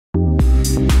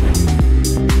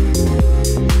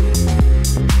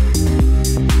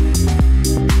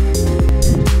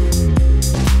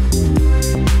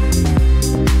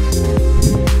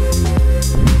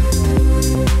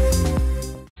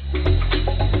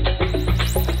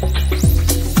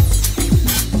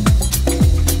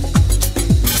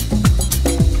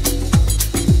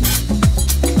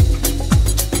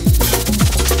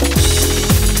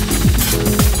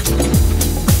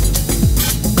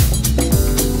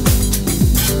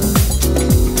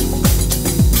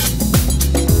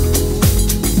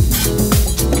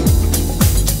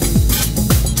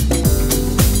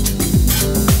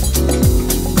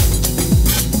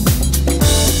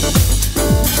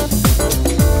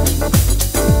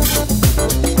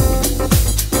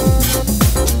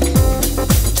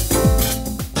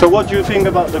So what do you think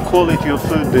about the quality of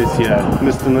food this year,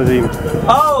 Mr. Nadeem?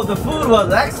 Oh, the food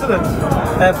was excellent.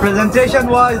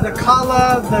 Presentation-wise, the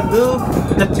color, the look,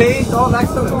 the taste, all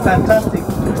excellent, fantastic.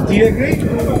 Do you agree?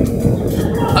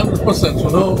 100%, you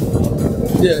know.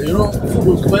 Yeah, you know, food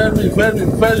was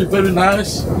very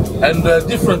nice, and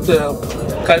different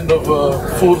kind of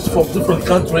foods from different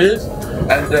countries,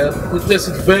 and it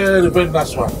tasted very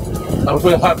nice one. I'm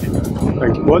very happy.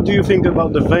 Thank you. What do you think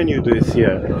about the venue this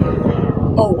year?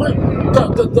 Oh, well,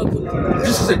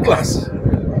 this is a class.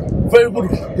 Very good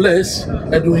place,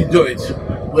 and we enjoy it.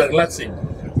 We are relaxing.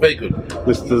 Very good.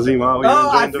 Mr. Zima, how are you Oh,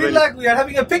 I enjoying the feel venue? like we are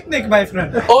having a picnic, my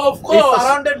friend. Of course. It's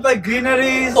surrounded by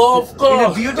greeneries. Of course.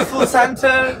 In a beautiful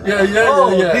center.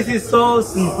 Yeah. This is so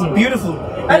beautiful.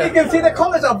 And you can see the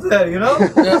college up there, you know?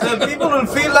 People will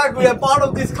feel like we are part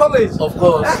of this college. Of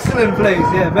course. Excellent place,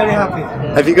 yeah, very happy.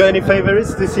 Have you got any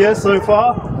favorites this year so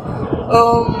far?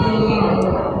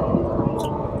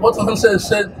 What I can say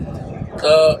is I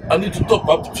need to top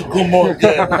up to go more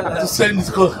again to say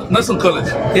this National College.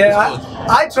 Yeah,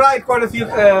 I tried quite a few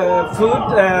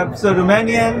food, so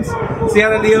Romanians,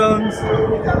 Sierra Leones,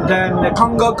 then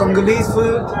Congolese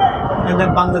food, and then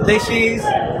Bangladeshis,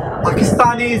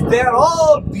 Pakistanis. They are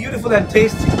all beautiful and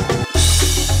tasty.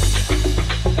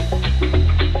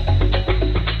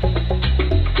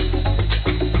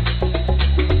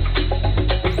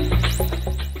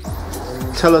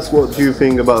 Tell us, what do you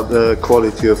think about the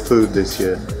quality of food this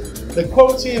year? The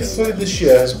quality of food this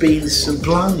year has been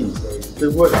sublime.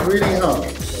 They've worked really hard.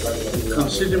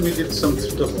 Considering we did some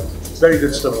stuff, very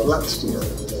good stuff last year,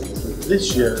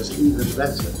 this year is even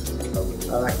better.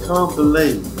 And I can't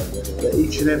believe that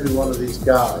each and every one of these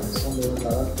guys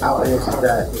out here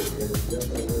today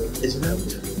is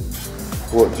noted.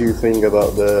 What do you think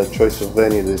about the choice of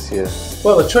venue this year?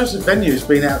 Well, the choice of venue has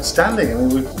been outstanding. I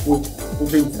mean,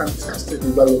 we've been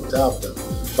fantastically well looked after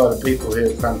by the people here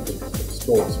at Cranford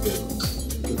Sports Field.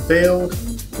 The field,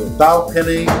 the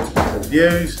balcony, the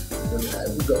views,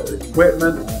 we've got the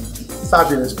equipment,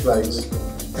 fabulous place.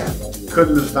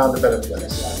 Couldn't have found a better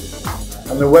place.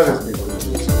 And the weather's been good.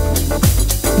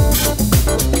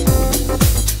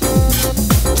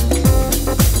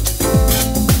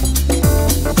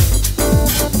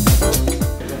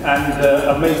 And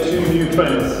I've made 2 new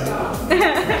friends.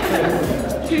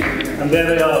 And there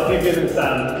they are, Vivian and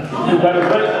Sam. We've had a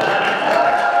great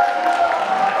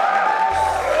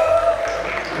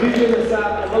Vivian and Sam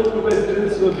are local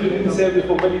residents who have lived in this area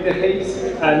for many decades,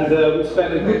 and we've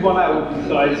spent a good 1 hour with you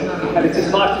guys. And it's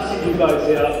just nice to see you guys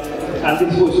here. And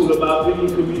this is what it's all about,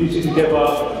 bringing community together,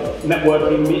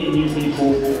 networking, meeting new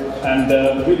people, and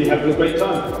really having a great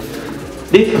time.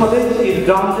 This college is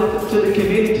grounded to the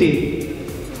community.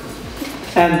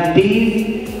 And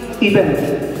these events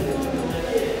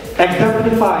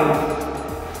exemplify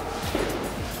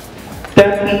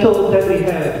that ethos that we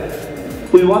have.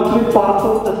 We want to be part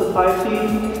of the society,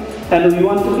 and we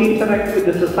want to interact with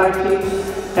the society,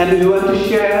 and we want to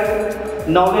share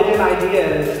knowledge and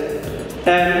ideas.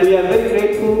 And we are very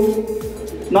grateful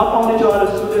not only to our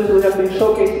students who have been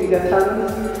showcasing their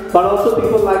talents, but also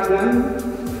people like them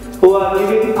who are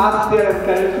giving us their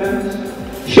encouragement,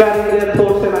 sharing their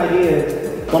thoughts and ideas.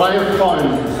 What I have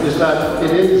found is that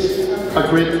it is a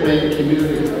great big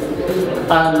community,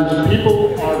 and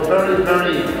people are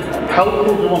very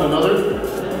helpful to one another.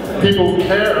 People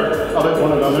care about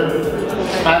one another,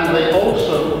 and they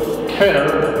also care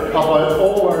about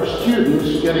all our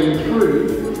students getting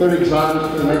through their exams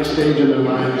to the next stage in their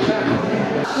lives.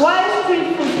 Why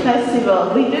Street Food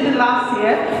Festival? We did it last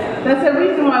year. There's a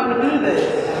reason why we do this.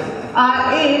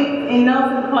 Our aim in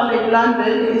Nelson College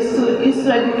London is to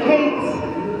educate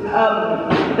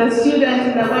the students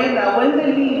in a way that when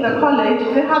they leave the college,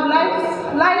 they have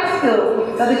life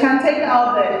skills that they can take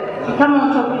out there, become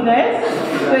entrepreneurs,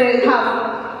 they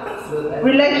have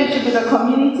relationship with the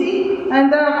community, and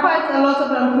there are quite a lot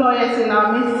of employers in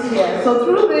our midst here. So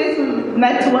through this, we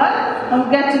network and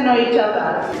we get to know each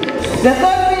other. The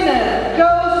third winner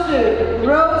goes to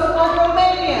Rose